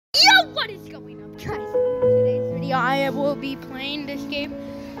What is going on, guys? In today's video, I will be playing this game.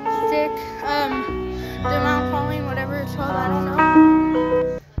 Stick, the Mount Falling, whatever it's called, I don't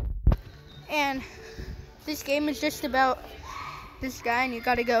know. And this game is just about this guy, and you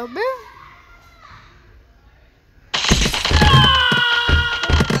gotta go, boom.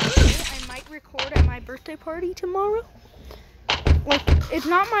 I might record at my birthday party tomorrow. Like, it's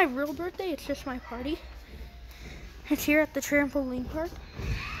not my real birthday, it's just my party. It's here at the trampoline park.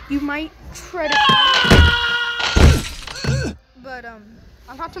 You might try to find it, but I'm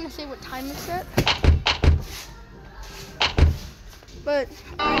not gonna say what time it's at. But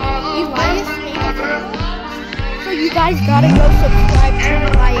Elias made it. So you guys gotta go subscribe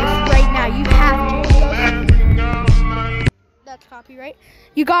to Elias right now. You have to. That's copyright.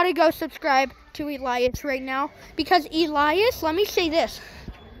 You gotta go subscribe to Elias right now because Elias. Let me say this.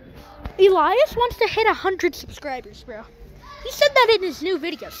 Elias wants to hit 100 subscribers, bro. He said that in his new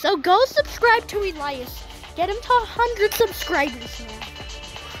video. So go subscribe to Elias. Get him to 100 subscribers, man.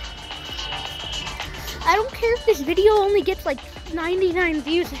 I don't care if this video only gets like 99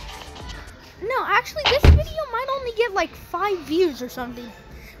 views. No, actually this video might only get like 5 views or something.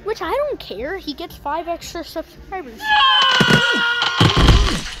 Which I don't care. He gets 5 extra subscribers.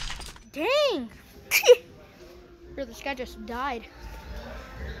 Dang. Bro, this guy just died.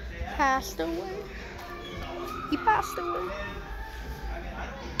 Passed away. He passed away.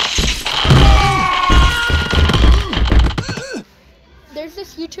 There's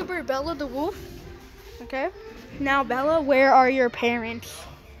this YouTuber, Bella the Wolf. Okay. Now, Bella, where are your parents?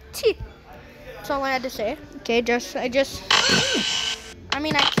 That's all I had to say. Okay, I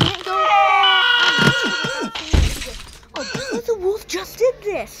mean, I can't go. Oh, Bella the Wolf just did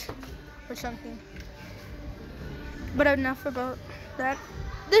this. Or something. But enough about that.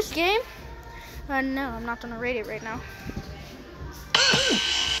 This game? No, I'm not gonna rate it right now.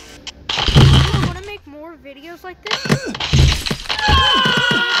 I want to make more videos like this.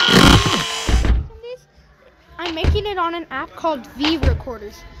 I'm making it on an app called V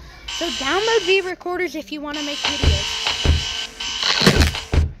Recorders. So download V Recorders if you want to make videos.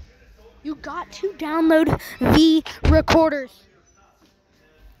 You got to download V Recorders.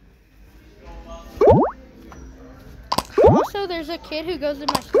 Also, there's a kid who goes to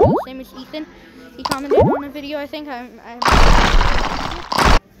my school. His name is Ethan. He commented on a video, I think.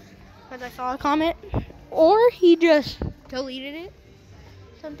 Because I saw a comment. Or he just deleted it.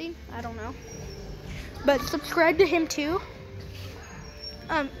 Something. I don't know. But subscribe to him too.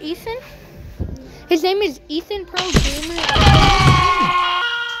 Ethan. His name is Ethan Pro Gamer. I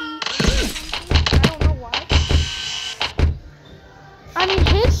don't know why. I mean,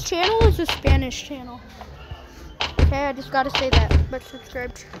 his channel is a Spanish channel. Okay, I just gotta say that, but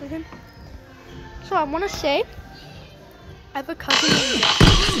subscribe to him. So I wanna say, I have a cousin named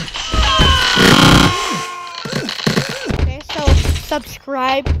Okay, so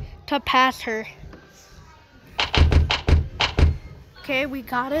subscribe to pass her. Okay, we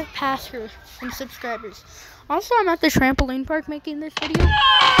gotta pass her in subscribers. Also, I'm at the trampoline park making this video.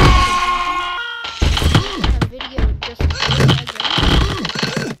 A video just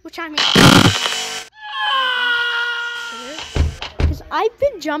which I mean. Because I've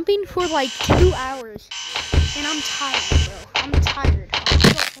been jumping for like 2 hours. And I'm tired, bro. I'm tired. I want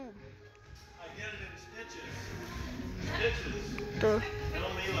to go home. I get it in stitches.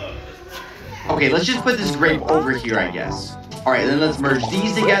 Okay, let's just put this grape over here, I guess. Alright, then let's merge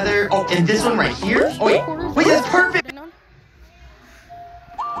these together. Oh, and this one right here? Oh, wait, that's perfect!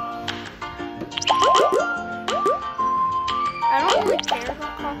 I don't really care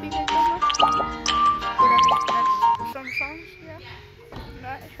about copyright that much. Some songs, yeah. I'm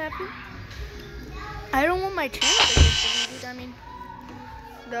not happy. I don't want my channel to get deleted, I mean,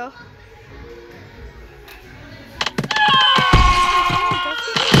 though.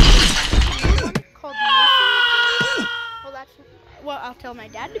 Well, I'll tell my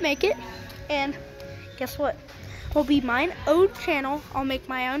dad to make it, and guess what? It'll be my own channel. I'll make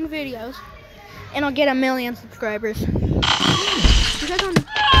my own videos, and I'll get 1 million subscribers. You guys on?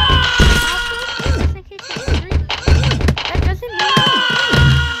 That doesn't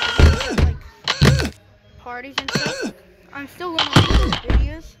mean like parties and stuff. I'm still gonna make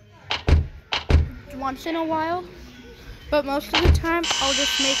videos once in a while, but most of the time I'll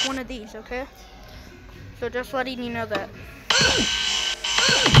just make one of these. Okay? So just letting you know that.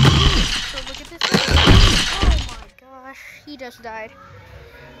 So look at this. Oh my gosh, he just died.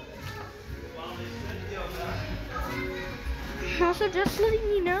 Also, just letting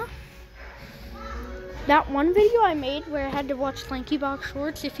you know, That one video I made where I had to watch Lanky Box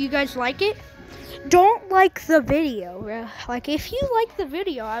Shorts, if you guys like it, don't like the video. Like, if you like the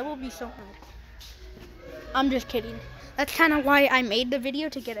video, I will be so mad. I'm just kidding. That's kind of why I made the video,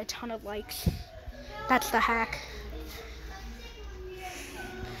 to get a ton of likes. That's the hack.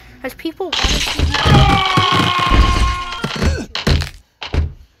 As people want to see me.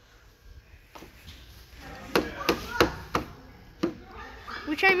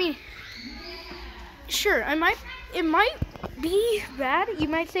 Which, I mean, sure, it might be bad. You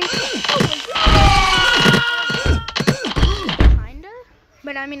might say, kinda,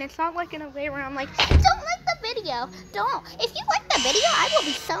 but I mean, it's not like in a way where I'm like, don't like the video. Don't. If you like the video, I will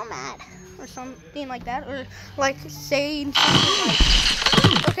be so mad, or something like that, or like saying something like,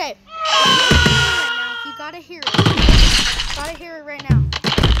 okay, right now, you gotta hear it. Gotta hear it right now.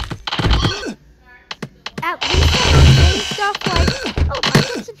 At least I'm not saying stuff like, oh,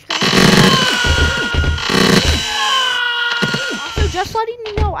 like and subscribe. Also, just letting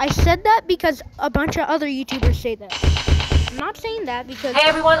you know, I said that because a bunch of other YouTubers say that. I'm not saying that because... Hey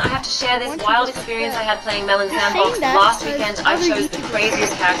everyone, I have to share this wild experience I had playing Melon Sandbox last weekend. I chose the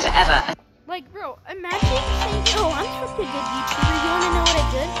craziest character ever. Like, bro, imagine saying, oh, I'm such a good YouTuber. You want to know what I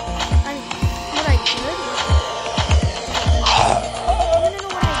did? I mean, what I did? You want to know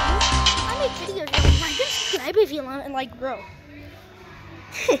what I do? I make videos. Like, subscribe if you want. And like, bro.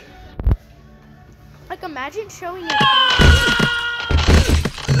 Like, imagine showing your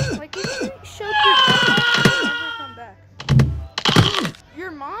like, if you showed your dad, you'd never come back.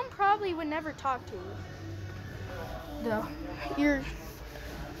 Your mom probably would never talk to you. Though,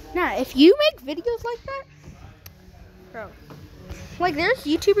 nah, if you make videos like that, bro, like, there's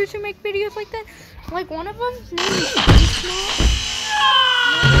YouTubers who make videos like that. Like, one of them's name is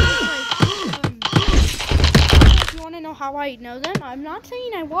if you want to know how I know them, I'm not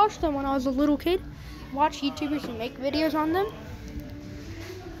saying I watched them when I was a little kid. Watch YouTubers who make videos on them.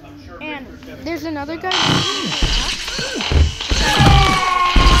 And there's another guy.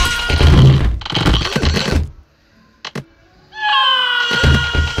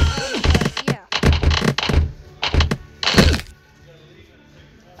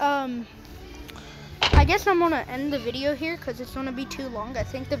 I guess I'm gonna end the video here because it's gonna be too long. I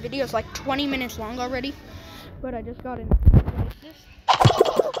think the video is like 20 minutes long already, but I just got in.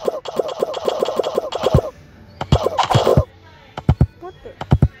 What the?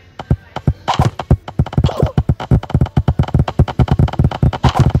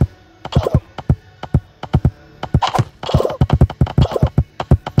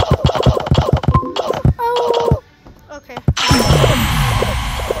 Oh, okay.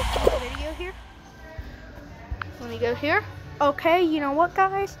 Video here. Let me go here. Okay, you know what,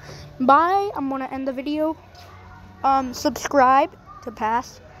 guys? Bye. I'm gonna end the video. Subscribe to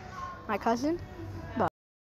Pass, my cousin.